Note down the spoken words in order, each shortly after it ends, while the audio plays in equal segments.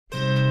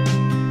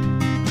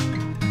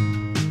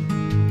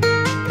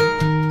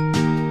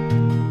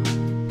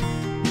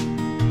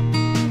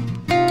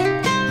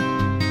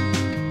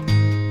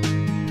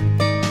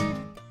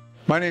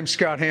My name's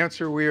Scott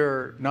Hanser. We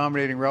are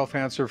nominating Ralph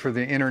Hanser for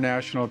the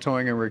International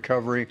Towing and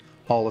Recovery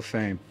Hall of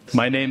Fame.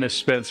 My name is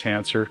Spence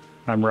Hanser.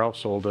 I'm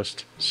Ralph's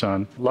oldest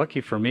son.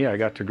 Lucky for me, I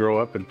got to grow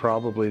up in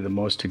probably the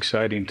most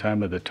exciting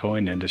time of the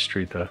towing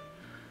industry.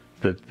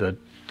 The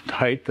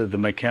height of the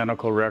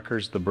mechanical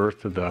wreckers, the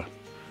birth of the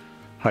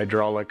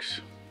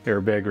hydraulics,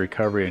 airbag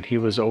recovery, and he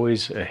was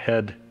always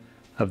ahead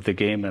of the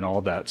game and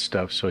all that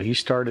stuff. So he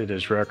started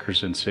his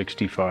wreckers in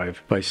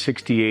 '65. By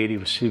 '68,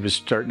 he was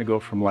starting to go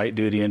from light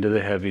duty into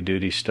the heavy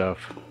duty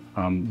stuff.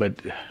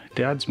 But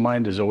Dad's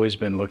mind has always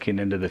been looking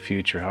into the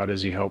future. How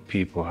does he help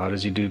people? How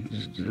does he do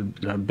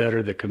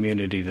better the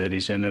community that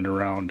he's in and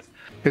around?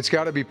 It's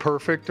got to be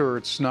perfect or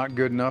it's not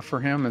good enough for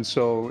him. And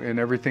so in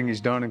everything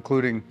he's done,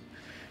 including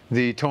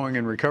the towing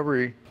and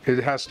recovery,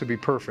 it has to be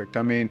perfect.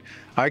 I mean,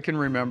 I can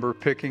remember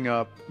picking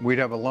up, we'd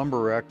have a lumber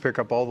rack, pick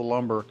up all the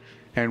lumber,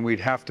 and we'd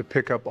have to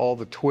pick up all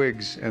the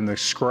twigs and the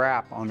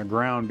scrap on the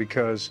ground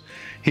because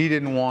he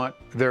didn't want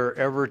there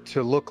ever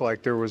to look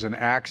like there was an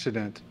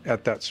accident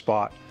at that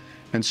spot.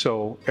 And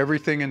so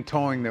everything in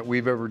towing that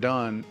we've ever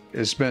done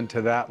has been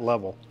to that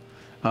level,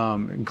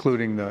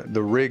 including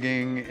the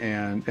rigging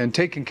and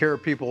taking care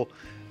of people,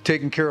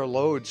 taking care of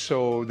loads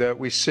so that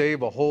we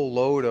save a whole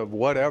load of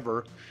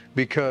whatever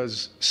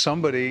because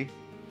somebody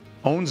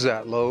owns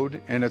that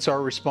load and it's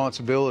our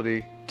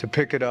responsibility to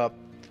pick it up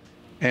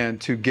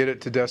and to get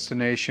it to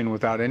destination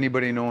without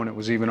anybody knowing it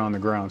was even on the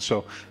ground.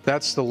 So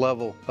that's the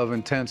level of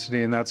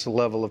intensity and that's the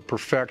level of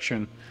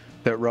perfection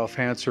that Ralph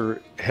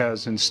Hanser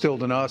has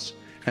instilled in us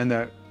and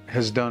that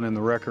has done in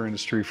the wrecker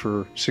industry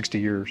for 60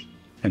 years.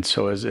 And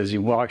so as he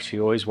walks, he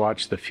always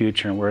watched the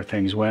future and where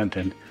things went.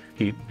 And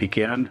he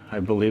began, I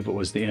believe it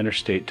was the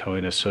Interstate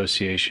Towing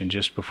Association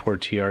just before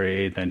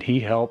TRAA. Then he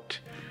helped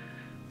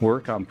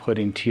work on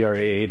putting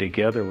TRAA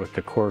together with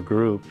the core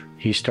group.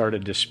 He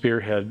started to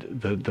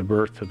spearhead the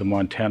birth of the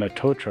Montana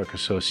Tow Truck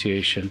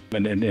Association.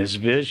 And in his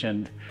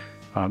vision,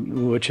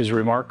 which is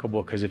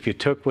remarkable because if you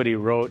took what he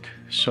wrote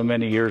so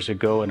many years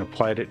ago and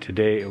applied it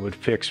today, it would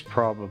fix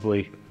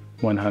probably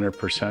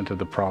 100% of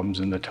the problems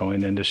in the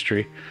towing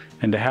industry.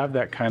 And to have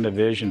that kind of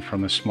vision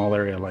from a small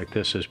area like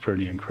this is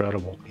pretty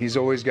incredible. He's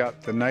always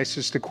got the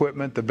nicest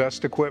equipment, the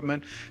best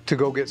equipment to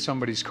go get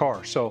somebody's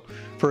car. So,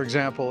 for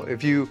example,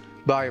 if you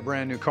buy a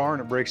brand new car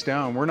and it breaks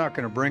down, we're not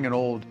going to bring an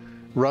old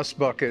rust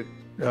bucket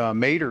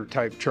Mater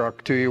type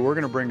truck to you. We're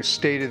going to bring a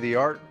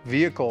state-of-the-art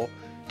vehicle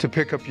to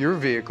pick up your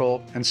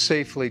vehicle and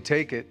safely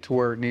take it to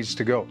where it needs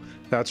to go.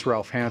 That's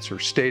Ralph Hanser,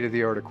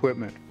 state-of-the-art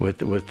equipment. With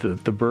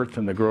the birth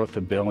and the growth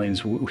of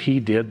Billings, he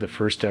did the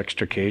first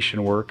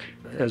extrication work.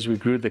 As we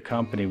grew the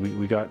company,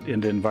 we got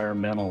into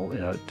environmental,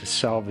 to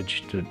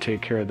salvage, to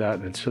take care of that.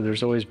 And so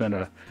there's always been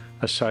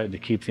a side to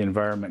keep the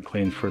environment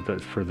clean for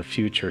the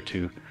future,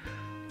 to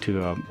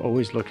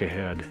always look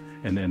ahead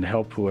and then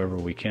help whoever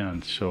we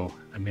can. So,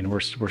 I mean, we're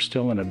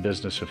still in a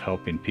business of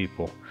helping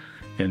people.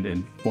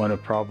 In one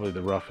of probably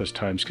the roughest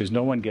times, because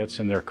no one gets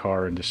in their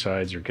car and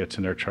decides, or gets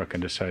in their truck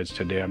and decides,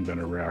 today I'm going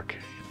to wreck.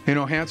 You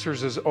know,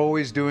 Hanser's is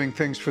always doing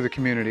things for the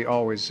community,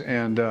 always,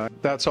 and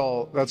that's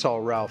all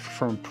Ralph.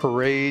 From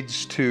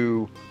parades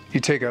to, you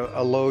take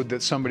a load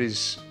that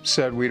somebody's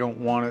said we don't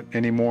want it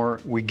anymore,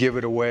 we give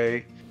it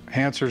away.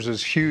 Hanser's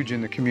is huge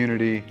in the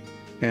community,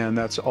 and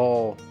that's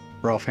all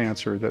Ralph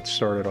Hanser that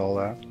started all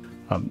that.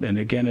 And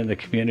again, in the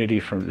community,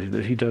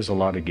 he does a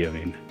lot of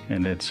giving,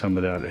 and it's some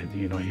of that,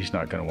 you know, he's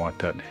not going to want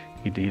that.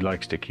 He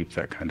likes to keep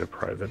that kind of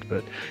private,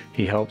 but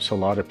he helps a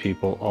lot of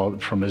people, all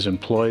from his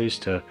employees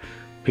to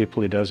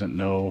people he doesn't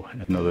know.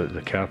 You know,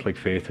 the Catholic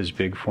faith is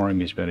big for him.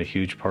 He's been a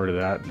huge part of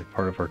that, and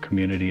part of our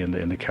community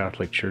in the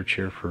Catholic Church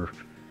here for,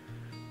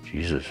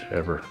 Jesus,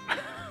 ever.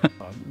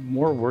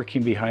 More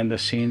working behind the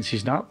scenes.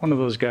 He's not one of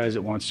those guys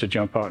that wants to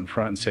jump out in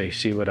front and say,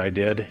 see what I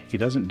did. He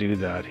doesn't do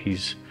that.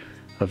 He's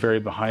a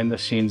very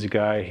behind-the-scenes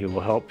guy. He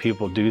will help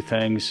people do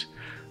things.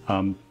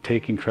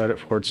 Taking credit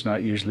for it's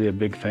not usually a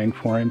big thing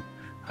for him.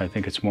 I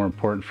think it's more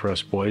important for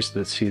us boys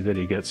that see that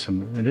he gets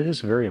some, and it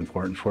is very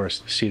important for us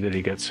to see that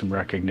he gets some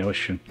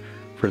recognition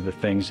for the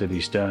things that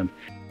he's done.